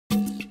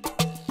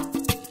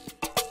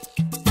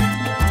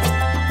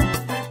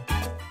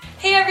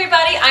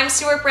I'm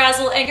Stuart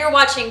Brazell and you're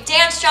watching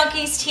Dance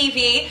Junkies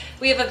TV.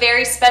 We have a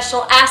very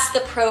special Ask the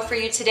Pro for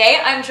you today.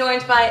 I'm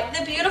joined by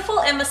the beautiful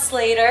Emma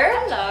Slater.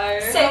 Hello.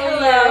 Say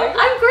hello.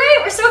 I'm great.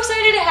 We're so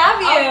excited to have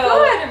you.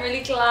 Oh good, I'm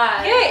really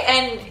glad. Yay,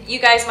 and you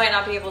guys might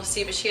not be able to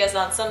see, but she has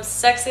on some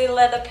sexy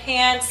leather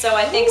pants, so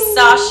I think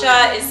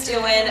Sasha is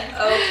doing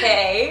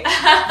okay.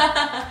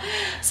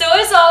 So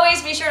as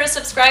always, be sure to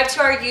subscribe to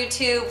our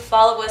YouTube,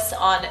 follow us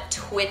on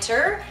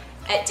Twitter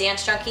at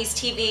Dance Junkies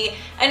TV,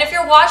 and if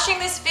you're watching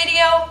this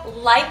video,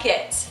 like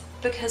it,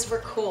 because we're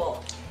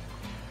cool.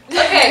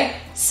 Okay,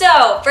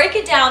 so break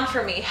it down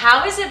for me.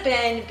 How has it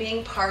been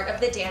being part of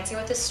the Dancing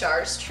with the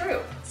Stars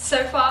troupe?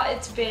 So far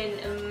it's been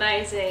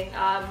amazing.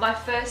 My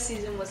first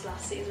season was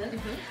last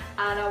season,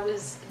 and I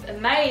was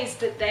amazed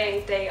that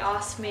they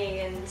asked me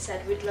and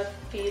said we'd love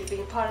for you to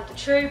be a part of the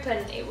troupe,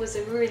 and it was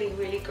a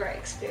really great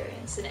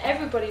experience, and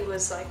everybody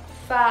was like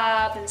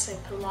fab and so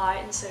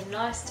polite and so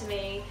nice to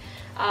me.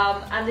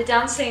 And the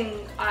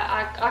dancing,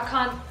 I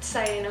can't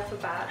say enough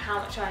about how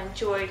much I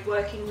enjoyed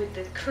working with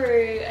the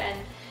crew and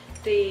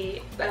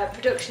the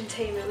production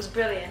team. It was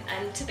brilliant,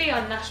 and to be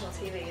on national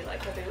TV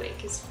like every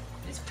week is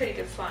pretty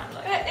good fun.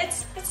 Like,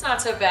 it's not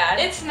so bad.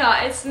 It's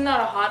not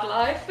a hard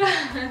life.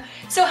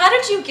 So how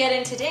did you get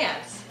into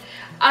dance?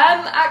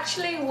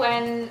 Actually,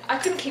 when I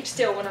couldn't keep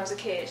still when I was a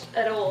kid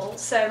at all,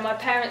 so my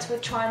parents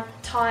would try and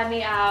tire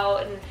me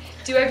out and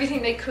do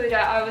everything they could.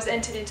 I was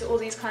entered into all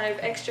these kind of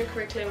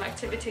extracurricular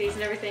activities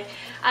and everything,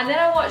 and then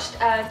I watched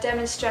a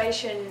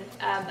demonstration,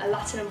 a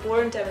Latin and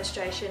ballroom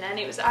demonstration, and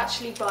it was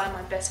actually by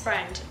my best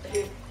friend,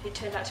 who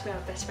turned out to be my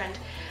best friend,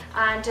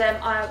 and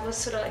I was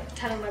sort of like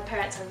telling my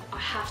parents, I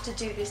have to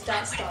do this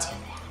dance style.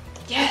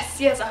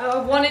 Yes, I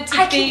wanted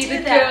to be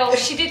the girl.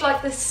 She did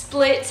like the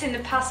splits in the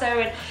passo,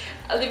 and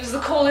it was the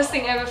coolest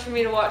thing ever for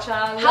me to watch. And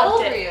I loved it. How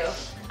old were you?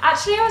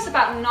 Actually, I was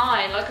about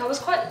 9. Like, I was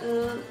quite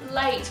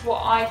late,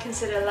 what I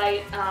consider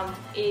late,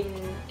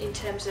 in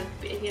terms of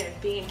being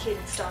a kid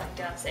and starting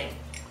dancing.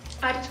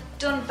 I'd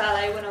done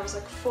ballet when I was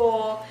like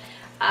 4.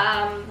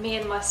 Me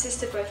and my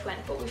sister both went,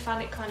 but we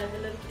found it kind of a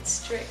little bit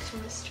strict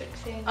and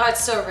restricting. Oh,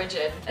 it's so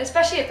rigid.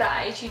 Especially at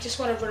that age, you just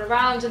want to run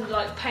around and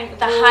like paint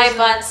the walls. The high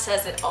bun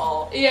says it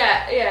all.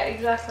 Yeah,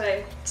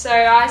 exactly. So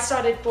I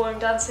started ballroom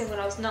dancing when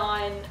I was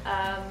 9,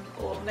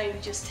 or maybe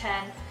just 10,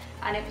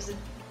 and it was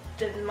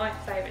my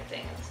favourite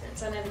thing ever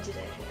since. I never did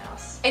anything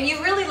else. And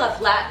you really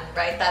love Latin,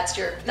 right? That's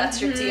your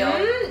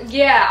deal.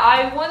 Yeah,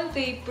 I won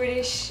the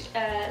British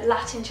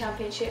Latin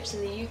Championships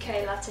and the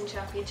UK Latin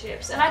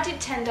Championships, and I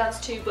did 10 dance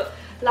too. But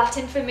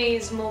Latin for me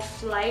is more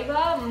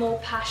flavour, more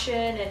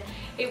passion, and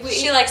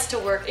she likes to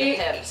work the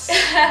hips.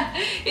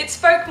 It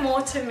spoke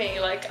more to me.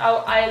 Like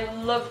I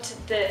loved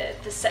the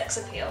sex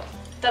appeal.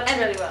 That's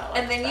really well.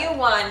 And then you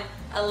won.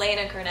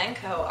 Elena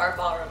Gernenko, our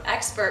ballroom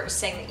expert, was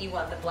saying that you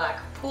won the Black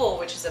Pool,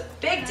 which is a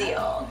big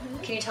deal.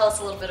 Can you tell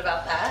us a little bit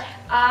about that?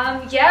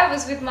 Yeah, I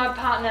was with my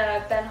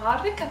partner Ben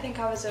Hardwick. I think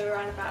I was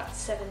around about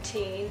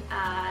 17,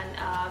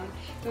 and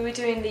we were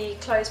doing the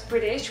Closed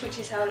British, which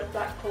is held at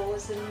Blackpool.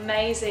 It's an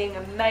amazing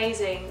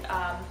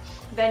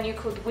venue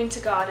called the Winter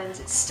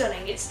Gardens. It's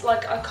stunning. It's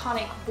like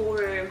iconic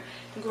ballroom,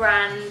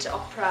 grand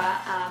opera.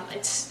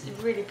 It's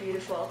really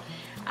beautiful,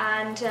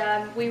 and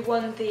we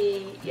won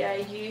the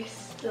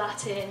youth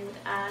Latin,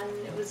 and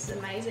it was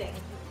amazing.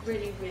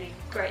 Really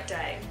great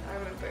day. I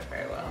remember it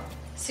very well.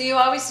 So you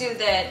always knew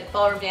that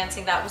ballroom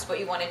dancing, that was what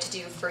you wanted to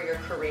do for your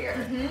career.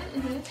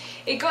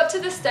 It got to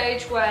the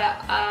stage where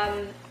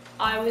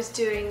I was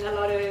doing a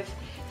lot of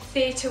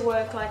theatre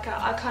work. Like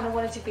I kind of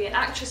wanted to be an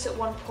actress at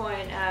one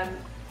point,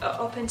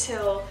 up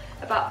until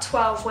about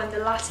 12, when the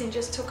Latin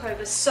just took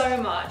over so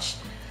much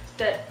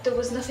that there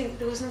was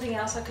nothing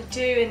else I could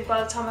do. And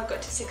by the time I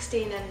got to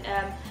 16,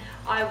 and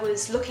I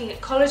was looking at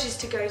colleges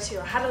to go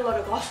to, I had a lot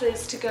of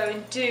offers to go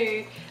and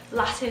do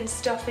Latin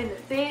stuff in the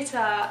theatre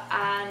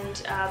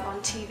and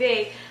on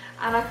TV,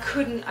 and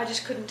I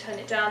just couldn't turn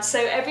it down. So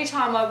every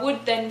time I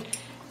would then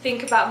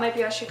think about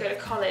maybe I should go to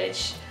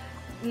college,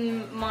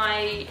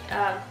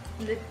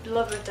 the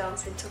love of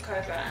dancing took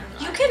over. And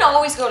you can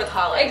always go to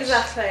college.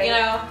 Exactly. You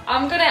know,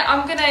 I'm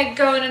gonna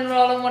go and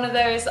enroll in one of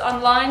those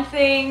online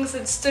things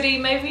and study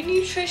maybe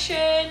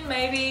nutrition,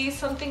 maybe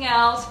something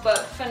else. But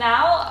for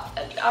now,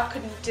 I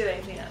couldn't do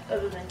anything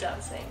other than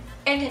dancing.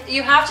 And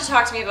you have to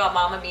talk to me about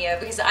Mamma Mia,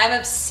 because I'm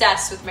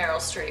obsessed with Meryl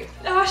Streep.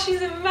 Oh,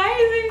 she's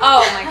amazing.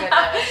 Oh my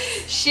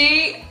goodness.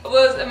 She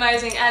was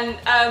amazing, and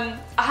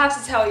I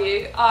have to tell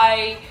you,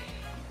 I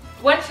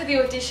went for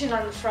the audition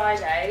on the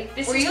Friday.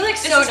 Were you like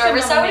so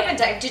nervous? I would have been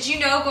dying. Did you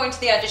know going to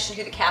the audition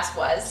who the cast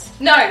was?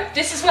 No,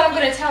 this is what I'm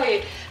going to tell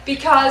you,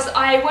 because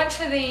I went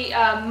for the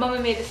Mamma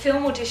Mia, the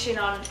film audition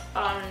on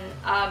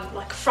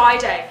like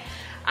Friday,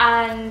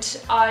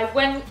 and I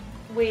went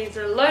with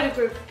a load of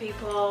group of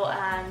people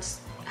and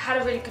had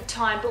a really good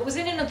time, but was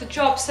in another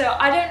job, so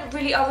I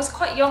was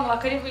quite young,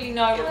 like I didn't really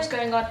know what was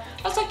going on.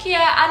 I was like,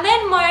 yeah, and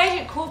then my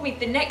agent called me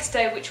the next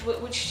day,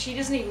 which she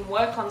doesn't even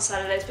work on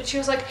Saturdays, but she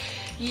was like,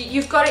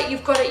 you've got it, you're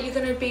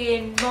going to be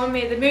in Mamma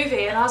Mia the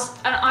movie, and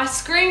I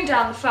screamed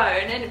down the phone,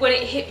 and when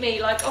it hit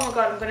me, like, oh my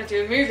god, I'm going to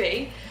do a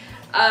movie,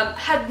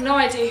 had no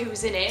idea who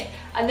was in it,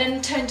 and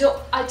then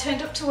I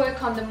turned up to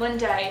work on the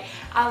Monday,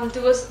 and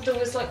there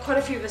was like quite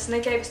a few of us, and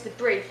they gave us the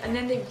brief, and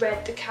then they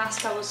read the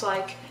cast. I was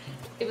like,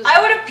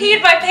 I would have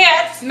peed my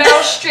pants.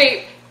 Meryl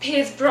Streep,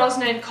 Pierce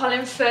Brosnan,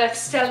 Colin Firth,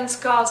 Stellan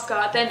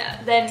Skarsgård,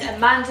 then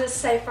Amanda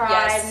Seyfried,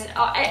 Yes.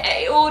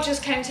 and it all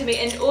just came to me.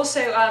 And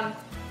also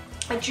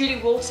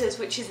Julie Walters,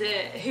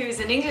 who is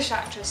an English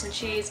actress, and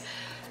she's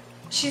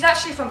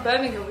actually from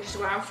Birmingham, which is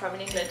where I'm from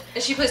in England.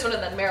 And she plays one of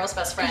Meryl's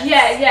best friends.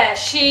 Yeah,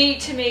 she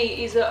to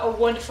me is a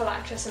wonderful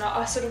actress, and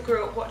I sort of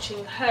grew up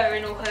watching her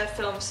in all her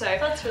films. So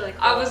that's really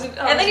cool.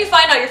 And then you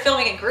find out you're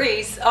filming in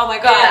Greece. Oh my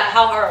god,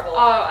 how horrible.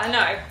 Oh, I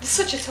know. It's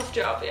such a tough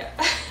job, yeah.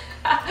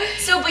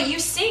 So, but you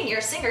sing, you're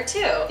a singer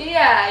too.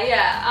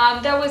 Yeah.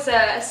 There was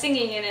a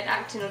singing and an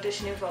acting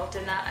audition involved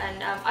in that,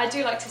 and I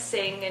do like to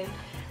sing, and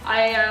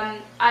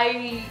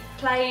I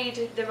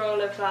played the role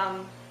of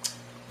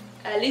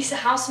Lisa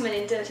Houseman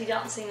in Dirty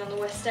Dancing on the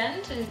West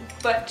End,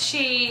 but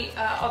she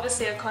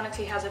obviously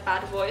iconically has a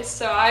bad voice,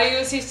 so I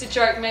always used to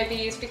joke maybe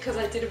it's because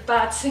I did a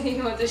bad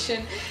singing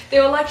audition. They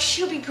were like,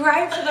 she'll be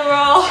great for the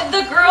role.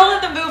 The girl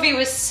in the movie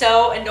was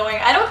so annoying.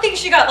 I don't think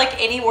she got like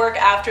any work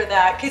after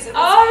that, because it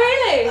was... Oh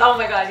really? Oh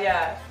my god,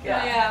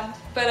 yeah.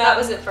 But that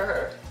was it for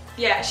her.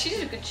 Yeah, she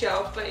did a good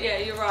job, but yeah,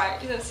 you're right.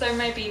 So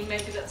maybe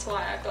that's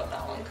why I got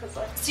that one, because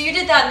So you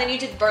did that, and then you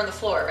did Burn the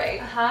Floor, right?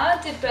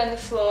 Did Burn the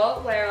Floor,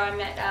 where I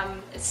met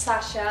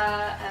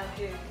Sasha,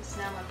 who is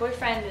now my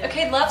boyfriend.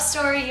 Okay, love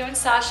story. You and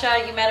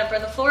Sasha, you met at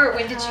Burn the Floor.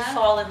 When did you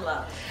fall in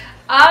love?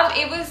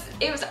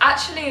 It was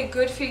actually a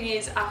good few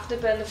years after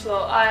Burn the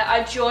Floor.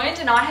 I joined,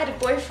 and I had a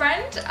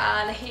boyfriend,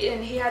 and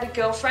he had a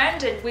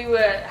girlfriend, and we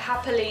were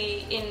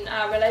happily in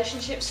our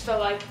relationships for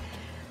like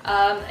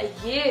a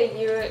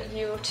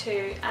year or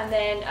two, and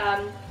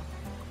then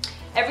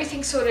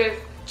everything sort of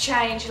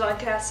changed,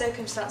 like our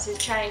circumstances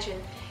changed,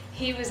 and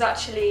he was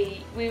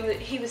actually,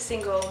 he was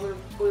single,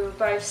 we were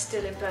both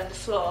still in Burn the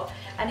Floor,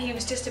 and he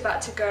was just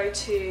about to go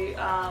to...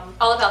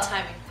 All About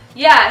Timing.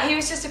 Yeah, he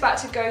was just about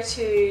to go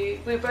to,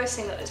 we were both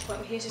single at this point,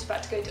 but he was just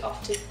about to go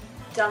off to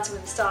Dancing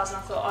with the Stars, and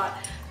I thought,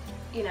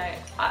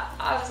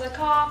 I was like,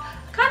 oh,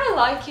 I kind of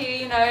like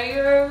you,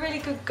 you're a really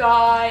good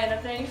guy, and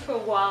I've known you for a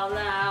while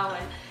now,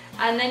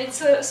 and then it's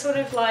sort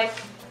of like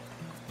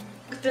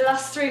the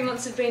last 3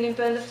 months of being in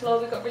Burn the Floor,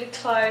 we got really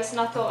close, and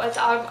I thought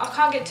I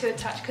can't get too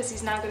attached because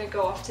he's now going to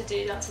go off to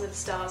do Dancing with the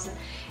Stars, and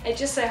it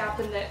just so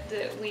happened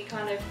that we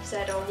kind of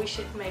said, oh, we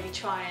should maybe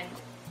try, and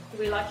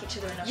we like each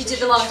other enough. You did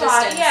the long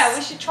distance. Yeah,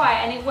 we should try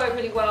it, and it worked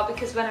really well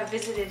because when I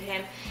visited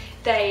him,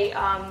 they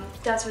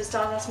Dancing with the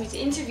Stars asked me to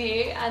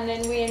interview, and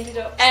then we ended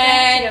up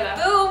staying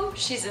together. Boom,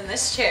 she's in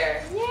this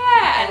chair.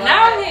 Yeah, and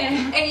now I'm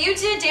here. And you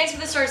did Dancing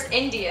with the Stars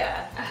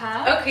India.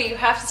 Okay, you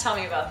have to tell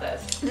me about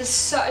this.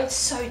 It's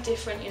so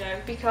different,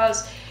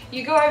 because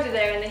you go over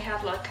there and they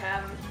have like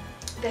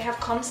they have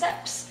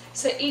concepts.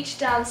 So each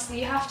dance,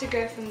 you have to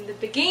go from the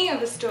beginning of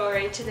the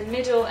story to the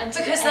middle and to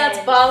the end. Because that's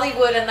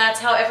Bollywood, and that's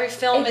how every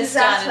film is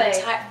done.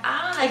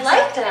 I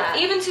like that.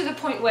 Even to the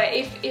point where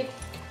if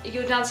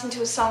you're dancing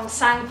to a song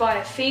sang by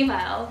a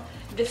female,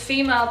 the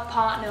female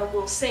partner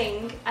will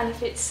sing, and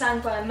if it's sang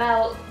by a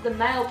male, the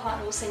male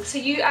partner will sing. So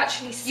you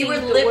actually sing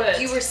the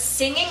words. You were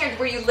singing, or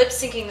were you lip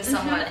syncing to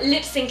someone?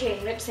 Lip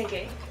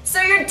syncing.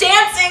 So you're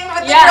dancing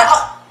with the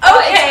girl.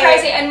 Okay. It's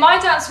crazy. And my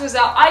dance was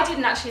I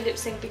didn't actually lip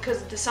sync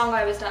because the song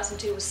I was dancing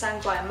to was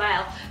sang by a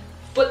male,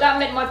 but that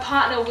meant my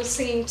partner was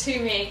singing to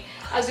me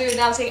as we were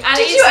dancing. And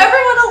did you ever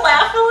want to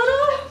laugh a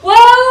little?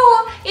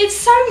 Well, it's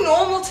so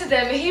normal to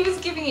them. He was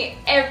giving it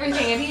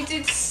everything, and he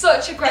did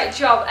such a great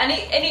job, and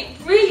it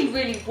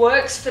really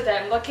works for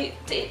them. Like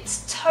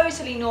it's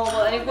totally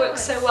normal, and it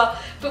works so well.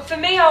 But for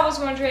me, I was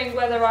wondering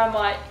whether I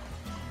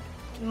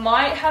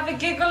might have a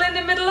giggle in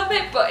the middle of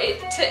it, but it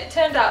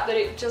turned out that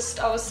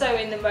I was so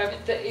in the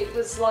moment that it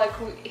was like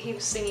he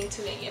was singing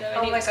to me, and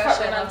oh it my was gosh,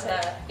 quite I love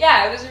romantic. that.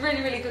 Yeah, it was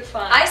really good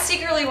fun. I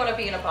secretly want to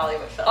be in a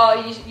Bollywood film.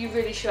 Oh, you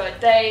really should.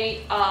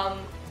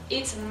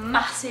 It's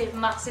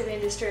massive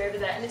industry over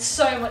there, and it's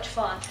so much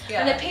fun.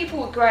 Yeah. And the people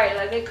were great.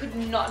 Like they could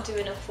not do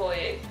enough for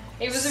you.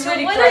 It was a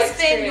really great experience.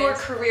 So what has been your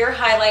career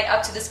highlight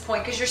up to this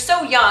point? Because you're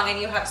so young and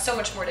you have so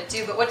much more to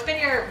do. But what's been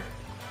your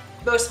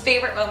most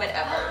favorite moment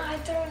ever? I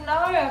don't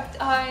know.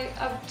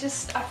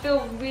 I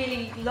feel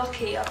really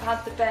lucky. I've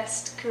had the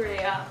best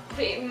career,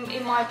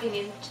 in my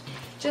opinion,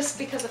 just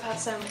because I've had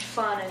so much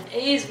fun, and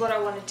it is what I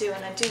want to do,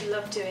 and I do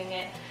love doing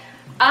it.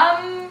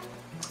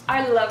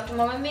 I loved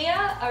Mamma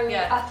Mia.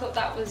 I thought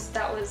that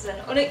was an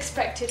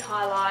unexpected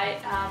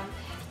highlight.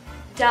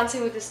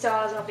 Dancing with the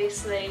Stars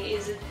obviously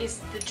is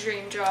the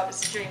dream job.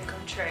 It's a dream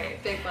come true.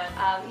 Big one.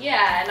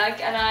 Yeah,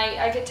 and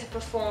I get to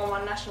perform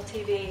on national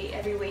TV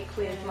every week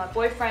with my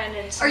boyfriend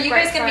and some Are you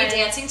guys going to be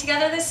dancing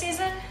together this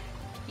season?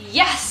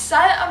 Yes,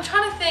 I'm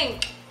trying to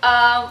think.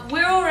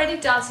 We're already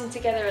dancing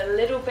together a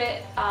little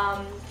bit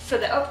for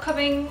the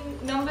upcoming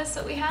numbers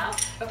that we have.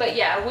 Okay. But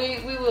yeah,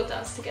 we will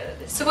dance together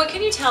this season. So what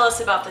can you tell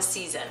us about this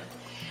season?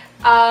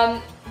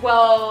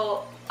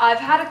 Well, I've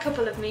had a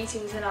couple of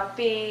meetings, and I've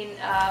been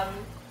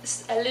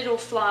a little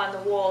fly on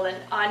the wall, and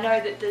I know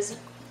that there's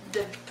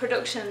the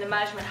production and the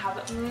management have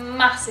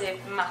massive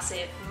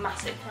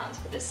plans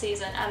for this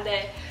season, and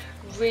they're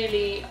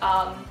really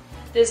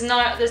there's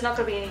not going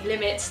to be any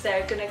limits.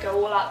 They're going to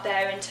go all out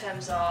there in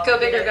terms of go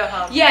big or go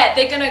home. Yeah,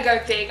 they're going to go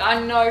big.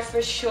 I know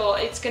for sure.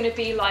 It's going to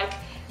be like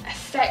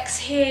effects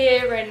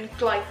here and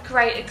like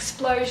great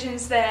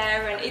explosions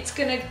there, and it's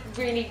going to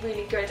really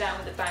go down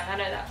with a bang. I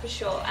know that for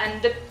sure.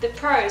 And the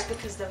pros,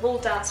 because they've all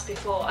danced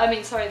before. I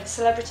mean, sorry, the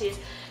celebrities.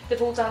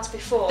 They've all danced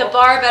before. The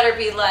bar better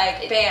be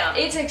like, bam.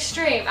 It's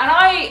extreme. And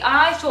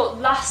I thought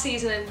last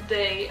season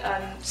the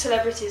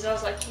celebrities, I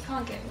was like, you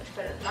can't get much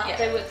better than that.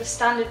 Yeah. The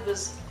standard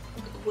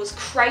was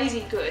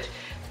crazy good.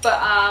 But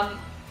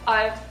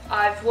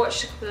I've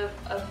watched a couple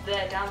of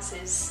their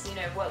dances, you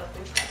know, while I've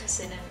been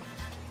practicing, and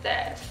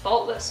they're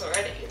faultless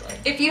already. Like,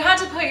 if you had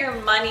to put your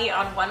money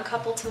on one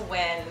couple to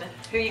win,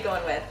 who are you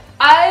going with?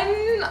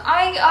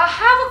 I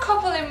have a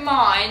couple in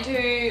mind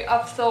who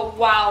I've thought,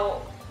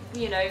 wow,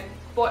 you know,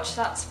 watch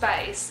that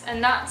space,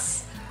 and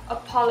that's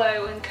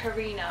Apollo and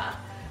Karina.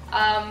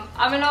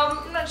 I mean,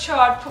 I'm not sure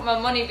I'd put my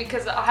money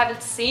because I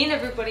haven't seen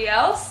everybody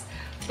else,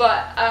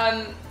 but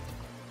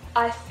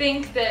I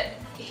think that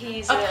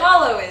he's a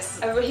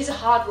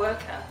hard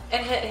worker,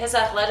 and his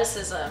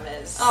athleticism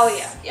is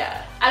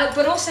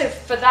but also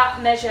for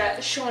that measure,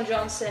 Sean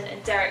Johnson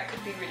and Derek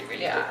could be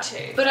really good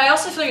too. But I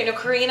also feel, you know,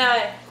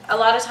 Karina, a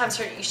lot of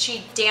times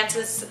she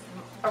dances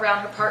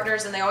around her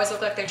partners and they always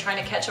look like they're trying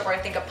to catch up, where I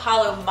think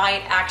Apollo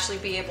might actually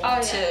be able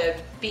to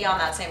be on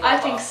that same level. I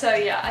think so,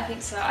 yeah, I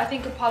think so. I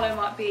think Apollo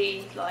might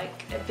be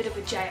like a bit of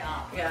a JR.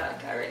 Yeah.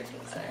 Like, I really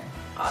think so.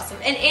 Awesome.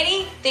 And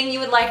anything you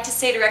would like to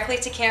say directly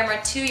to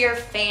camera to your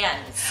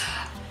fans?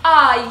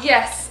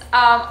 Yes.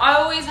 I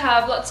always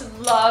have lots of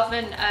love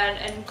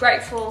and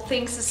grateful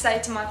things to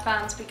say to my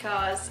fans,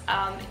 because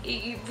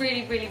it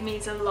really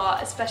means a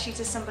lot, especially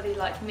to somebody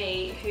like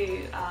me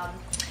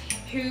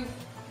who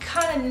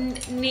kind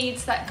of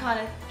needs that kind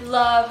of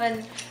love,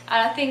 and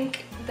I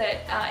think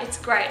that it's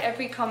great.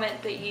 Every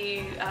comment that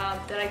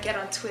that I get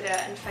on Twitter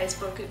and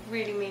Facebook, it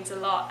really means a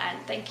lot, and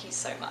thank you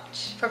so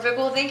much. Perfect.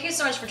 Well, thank you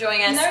so much for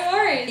joining us. No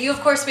worries. You,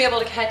 of course, will be able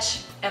to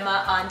catch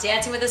Emma on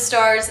Dancing with the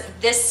Stars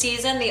this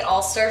season, the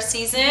All-Star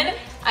season.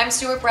 I'm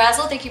Stuart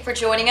Brazell. Thank you for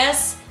joining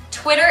us.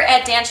 Twitter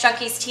at Dance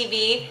Junkies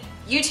TV,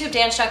 YouTube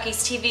Dance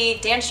Junkies TV,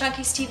 Dance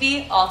Junkies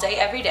TV, all day,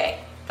 every day.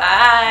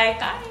 Bye.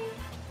 Bye.